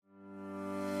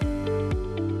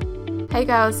Hey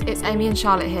girls, it's Amy and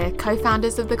Charlotte here,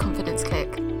 co-founders of The Confidence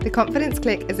Click. The Confidence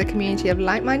Click is a community of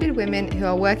like-minded women who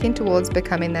are working towards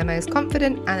becoming their most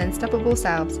confident and unstoppable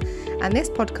selves, and this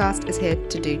podcast is here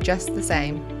to do just the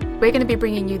same. We're going to be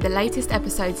bringing you the latest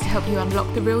episodes to help you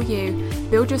unlock the real you,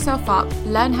 build yourself up,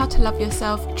 learn how to love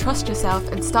yourself, trust yourself,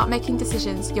 and start making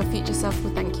decisions your future self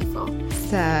will thank you for.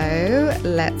 So,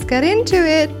 let's get into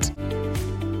it.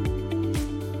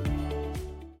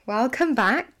 Welcome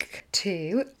back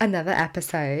to another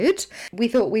episode. We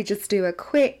thought we'd just do a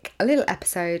little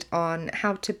episode on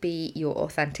how to be your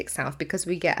authentic self, because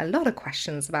we get a lot of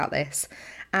questions about this,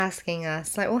 asking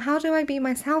us like, well, how do I be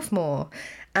myself more?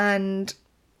 And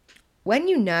when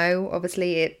you know,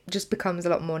 obviously it just becomes a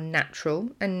lot more natural,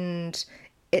 and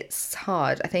it's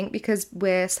hard, I think, because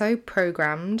we're so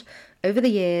programmed over the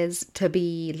years to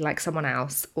be like someone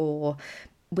else, or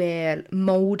we're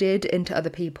molded into other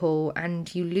people,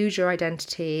 and you lose your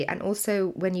identity. And also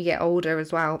when you get older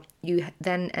as well, you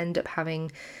then end up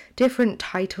having different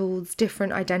titles,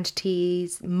 different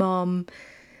identities, mom,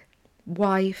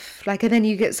 wife, and then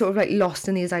you get sort of lost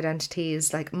in these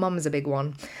identities. Like mom's a big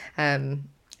one, and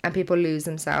people lose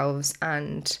themselves,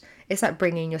 and it's like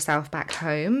bringing yourself back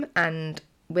home. And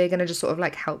we're going to just sort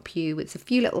of help you with a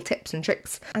few little tips and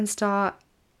tricks and start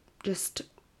just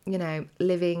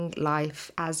living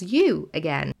life as you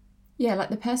again. Yeah, like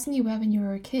the person you were when you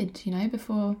were a kid,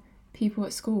 before people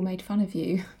at school made fun of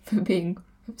you for being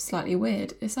slightly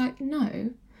weird. It's like,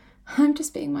 no, I'm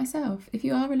just being myself. If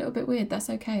you are a little bit weird, that's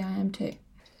okay, I am too.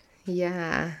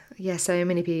 Yeah, so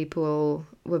many people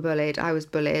were bullied. I was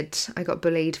bullied. I got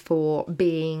bullied for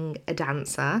being a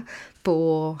dancer,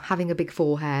 for having a big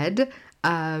forehead.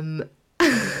 Yeah,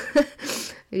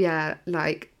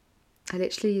 I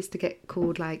literally used to get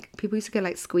called, people used to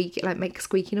go squeaky, make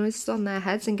squeaky noises on their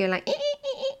heads and go I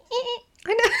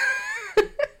know.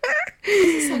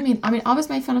 I mean, I was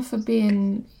made fun of for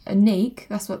being a neek.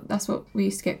 That's what we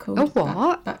used to get called. A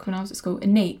what? Back when I was at school. A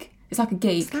neek. It's like a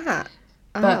geek. What's that?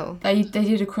 Oh. But they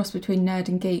did a cross between nerd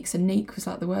and geeks, and neek was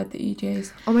the word that you'd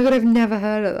use. Oh my god, I've never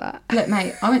heard of that. Look,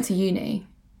 mate, I went to uni.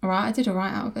 Alright, I did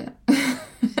alright out of it.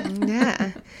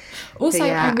 Yeah. Also,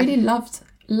 yeah, I really loved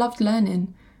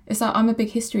learning. It's I'm a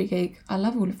big history geek. I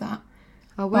love all of that.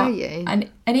 Oh, were you? And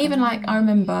even I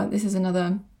remember, this is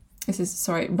random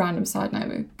side note,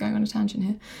 we're going on a tangent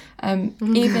here.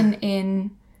 Even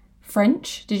in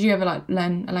French, did you ever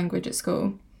learn a language at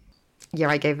school? Yeah,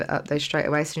 I gave it up though straight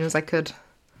away as soon as I could.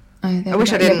 Oh, I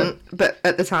wish I didn't, but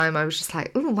at the time I was just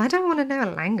ooh, why don't I want to know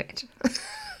a language?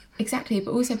 Exactly,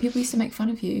 but also people used to make fun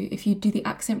of you if you do the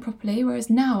accent properly,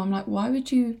 whereas now I'm why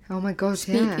would you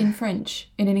speak in French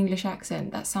in an English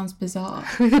accent? That sounds bizarre.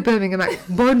 With a Birmingham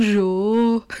accent.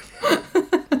 Bonjour.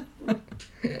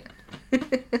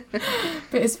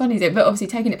 But it's funny, but obviously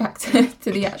taking it back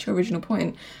to the actual original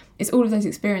point, it's all of those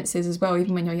experiences as well,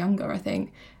 even when you're younger, I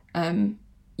think.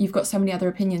 You've got so many other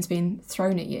opinions being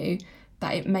thrown at you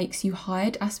that it makes you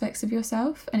hide aspects of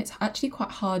yourself, and it's actually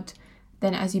quite hard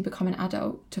then as you become an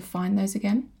adult to find those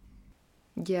again.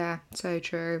 Yeah, so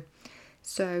true.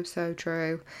 So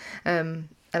true. And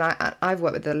I've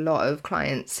worked with a lot of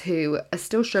clients who are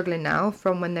still struggling now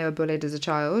from when they were bullied as a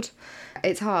child.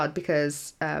 It's hard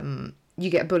because you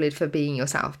get bullied for being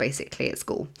yourself basically at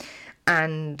school,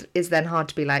 and it's then hard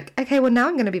to be okay, well now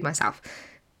I'm going to be myself,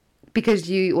 because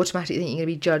you automatically think you're going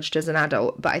to be judged as an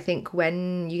adult. But I think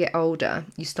when you get older,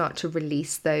 you start to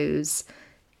release that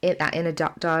inner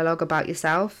dialogue about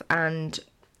yourself and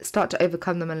start to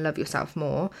overcome them and love yourself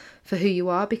more for who you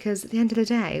are. Because at the end of the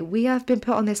day, we have been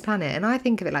put on this planet, and I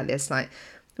think of it like this,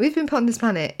 we've been put on this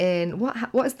planet in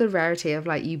what is the rarity of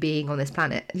you being on this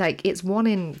planet? It's one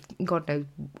in God knows,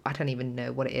 I don't even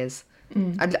know what it is.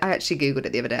 I actually googled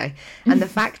it the other day, and the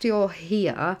fact you're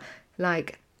here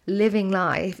living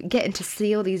life, getting to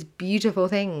see all these beautiful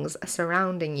things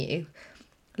surrounding you,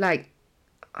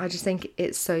 I just think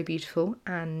it's so beautiful.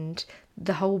 And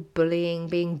the whole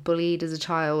being bullied as a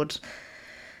child,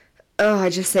 I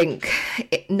just think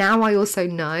now I also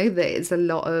know that it's a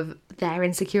lot of their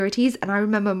insecurities. And I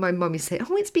remember my mum used to say,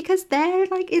 oh, it's because they're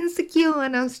insecure,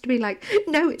 and I was to be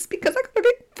no, it's because I got a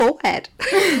big forehead.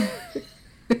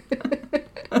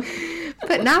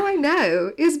 But now I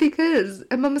know it's because,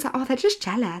 and mum was oh, they're just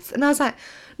jealous, and I was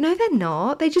no, they're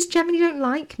not, they just generally don't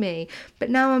like me. But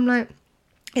now I'm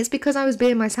it's because I was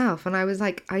being myself, and I was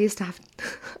I used to have,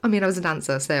 I was a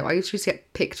dancer, so I used to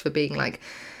get picked for being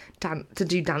to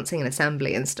do dancing in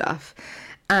assembly and stuff,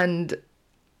 and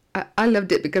I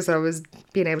loved it because I was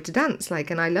being able to dance,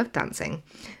 and I loved dancing.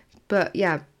 But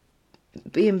yeah,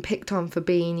 being picked on for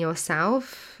being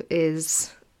yourself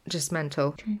is just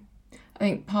mental. True. I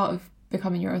think part of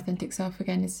becoming your authentic self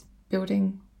again is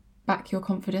building back your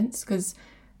confidence, because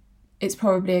it's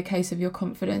probably a case of your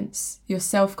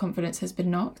self-confidence has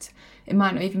been knocked. It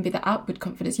might not even be the outward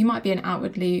confidence. You might be an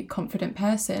outwardly confident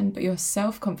person, but your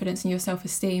self-confidence and your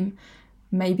self-esteem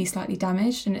may be slightly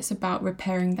damaged, and it's about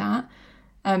repairing that.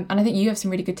 And I think you have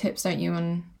some really good tips, don't you,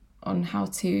 on how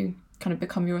to kind of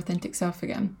become your authentic self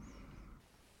again.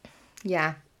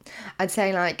 Yeah. I'd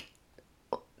say, like,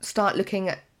 start looking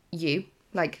at you,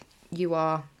 like you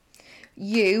are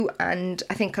you, and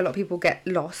I think a lot of people get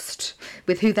lost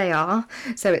with who they are,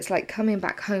 so it's like coming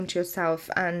back home to yourself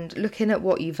and looking at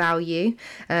what you value.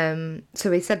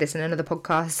 So we said this in another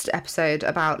podcast episode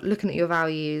about looking at your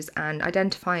values and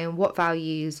identifying what are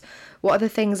the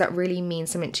things that really mean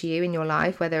something to you in your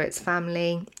life, whether it's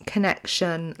family,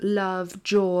 connection, love,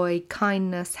 joy,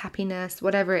 kindness, happiness,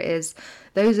 whatever it is.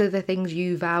 Those are the things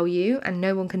you value, and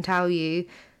no one can tell you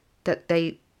that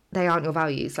they aren't your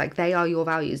values. Like, they are your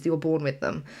values. You're born with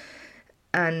them.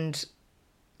 And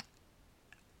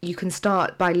you can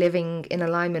start by living in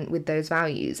alignment with those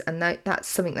values. And that's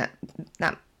something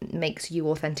that makes you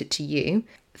authentic to you.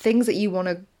 Things that you want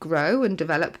to grow and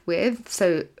develop with.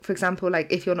 So, for example, like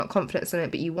if you're not confident in something,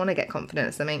 but you want to get confident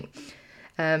in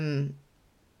something,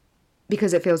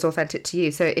 because it feels authentic to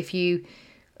you. So if you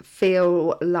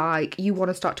feel like you want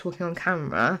to start talking on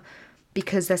camera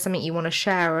because there's something you want to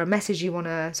share or a message you want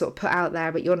to sort of put out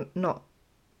there, but you're not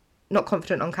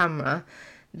confident on camera,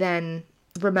 then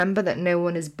remember that no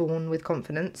one is born with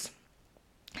confidence.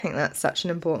 I think that's such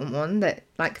an important one, that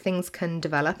like things can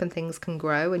develop and things can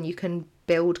grow and you can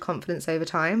build confidence over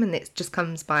time, and it just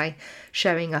comes by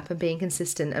showing up and being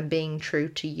consistent and being true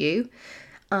to you.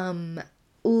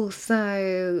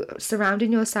 Also,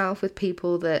 surrounding yourself with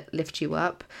people that lift you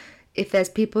up. If there's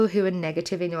people who are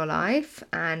negative in your life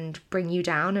and bring you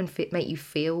down and make you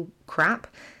feel crap,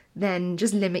 then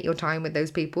just limit your time with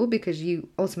those people, because you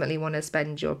ultimately want to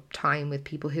spend your time with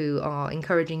people who are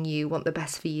encouraging you, want the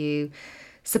best for you,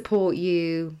 support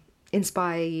you,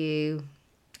 inspire you,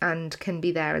 and can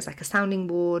be there as like a sounding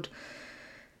board.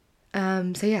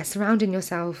 So yeah, surrounding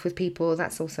yourself with people,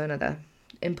 that's also another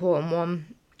important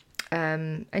one.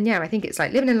 And yeah, I think it's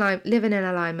like living in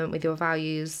alignment with your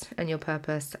values and your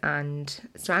purpose, and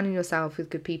surrounding yourself with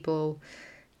good people,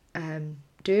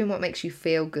 doing what makes you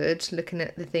feel good, looking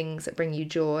at the things that bring you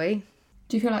joy.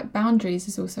 Do you feel like boundaries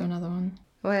is also another one?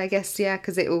 Well, I guess, yeah,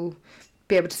 because it will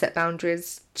be able to set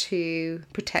boundaries to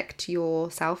protect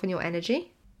yourself and your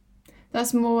energy.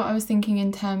 That's more what I was thinking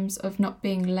in terms of not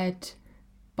being led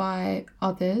by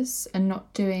others and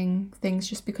not doing things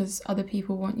just because other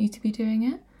people want you to be doing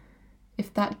it.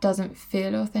 If that doesn't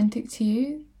feel authentic to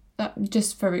you, that,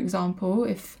 just for example,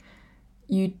 if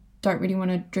you don't really want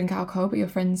to drink alcohol but your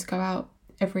friends go out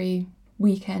every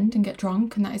weekend and get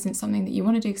drunk, and that isn't something that you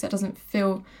want to do because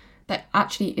that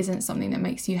actually isn't something that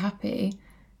makes you happy,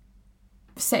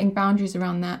 setting boundaries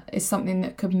around that is something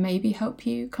that could maybe help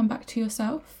you come back to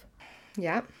yourself.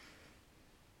 Yeah,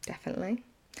 definitely.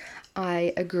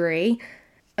 I agree.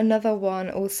 Another one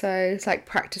also is like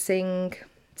practicing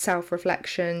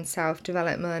self-reflection,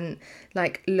 self-development,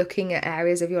 like looking at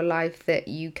areas of your life that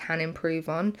you can improve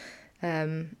on.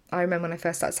 I remember when I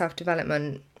first started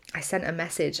self-development, I sent a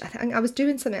message. I think I was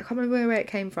doing something, I can't remember where it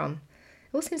came from.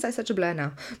 It all seems like such a blur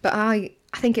now. But I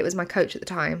think it was my coach at the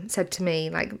time, said to me,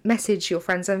 like, message your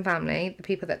friends and family, the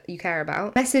people that you care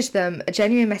about. Message them a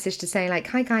genuine message to say, like,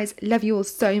 hi guys, love you all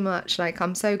so much. Like,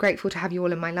 I'm so grateful to have you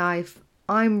all in my life.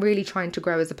 I'm really trying to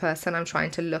grow as a person. I'm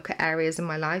trying to look at areas in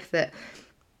my life that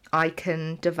I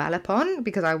can develop on,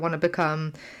 because I want to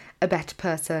become a better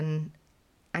person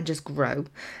and just grow.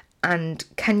 And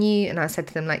I said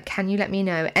to them, like, can you let me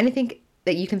know anything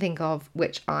that you can think of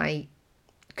which I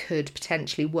could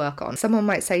potentially work on? Someone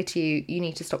might say to you, you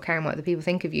need to stop caring what other people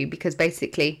think of you, because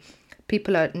basically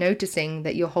people are noticing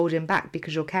that you're holding back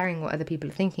because you're caring what other people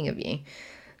are thinking of you.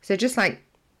 So just like,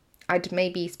 I'd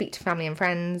maybe speak to family and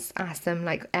friends, ask them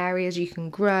like areas you can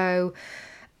grow.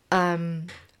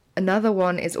 Another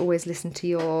one is always listen to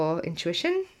your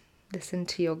intuition, listen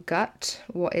to your gut.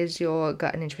 What is your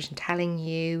gut and intuition telling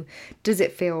you? Does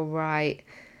it feel right?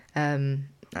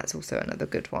 That's also another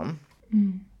good one.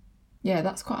 Yeah,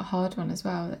 that's quite a hard one as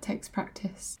well. That takes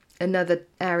practice. Another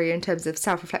area in terms of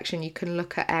self-reflection, you can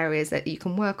look at areas that you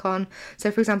can work on.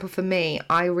 So for example, for me,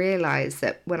 I realised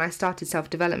that when I started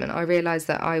self-development, I realised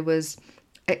that I was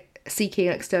seeking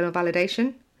external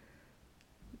validation.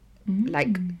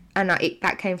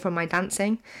 That came from my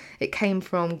dancing. It came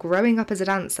from growing up as a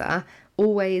dancer,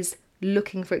 always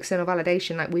looking for external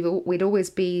validation. Like we'd always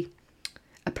be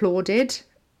applauded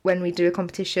when we do a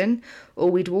competition, or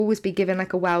we'd always be given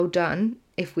like a well done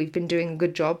if we've been doing a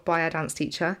good job by our dance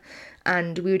teacher,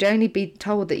 and we would only be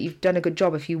told that you've done a good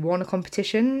job if you won a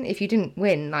competition. If you didn't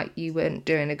win, like, you weren't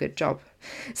doing a good job.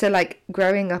 So like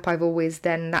growing up, I've always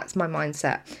that's my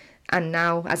mindset. And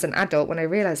now as an adult, when I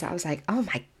realised that, I was like, oh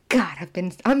my God,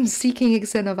 I'm seeking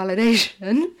external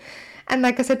validation. And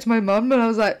like I said to my mum, and I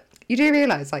was like, you do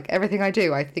realise, like, everything I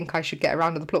do, I think I should get a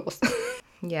round of applause.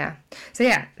 Yeah. So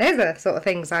yeah, those are the sort of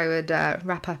things I would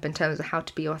wrap up in terms of how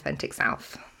to be your authentic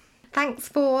self. Thanks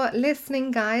for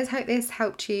listening, guys. Hope this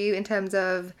helped you in terms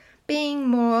of being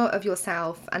more of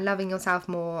yourself and loving yourself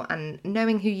more and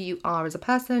knowing who you are as a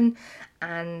person.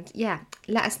 And yeah,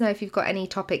 let us know if you've got any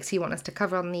topics you want us to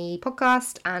cover on the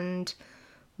podcast, and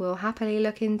we'll happily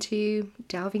look into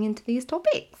delving into these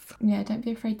topics. Yeah, don't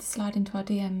be afraid to slide into our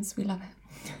DMs. We love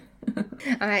it.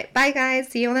 All right, bye guys.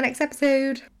 See you on the next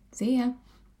episode. See ya.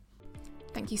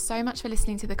 Thank you so much for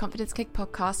listening to the Confidence Click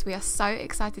podcast. We are so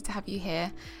excited to have you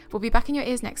here. We'll be back in your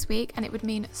ears next week, and it would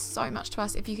mean so much to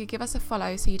us if you could give us a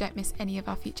follow so you don't miss any of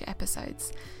our future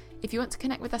episodes. If you want to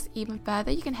connect with us even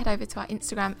further, you can head over to our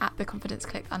Instagram at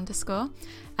 @theconfidenceclick_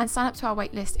 and sign up to our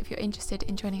waitlist if you're interested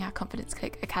in joining our Confidence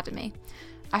Click Academy.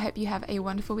 I hope you have a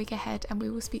wonderful week ahead, and we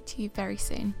will speak to you very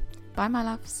soon. Bye, my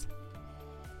loves.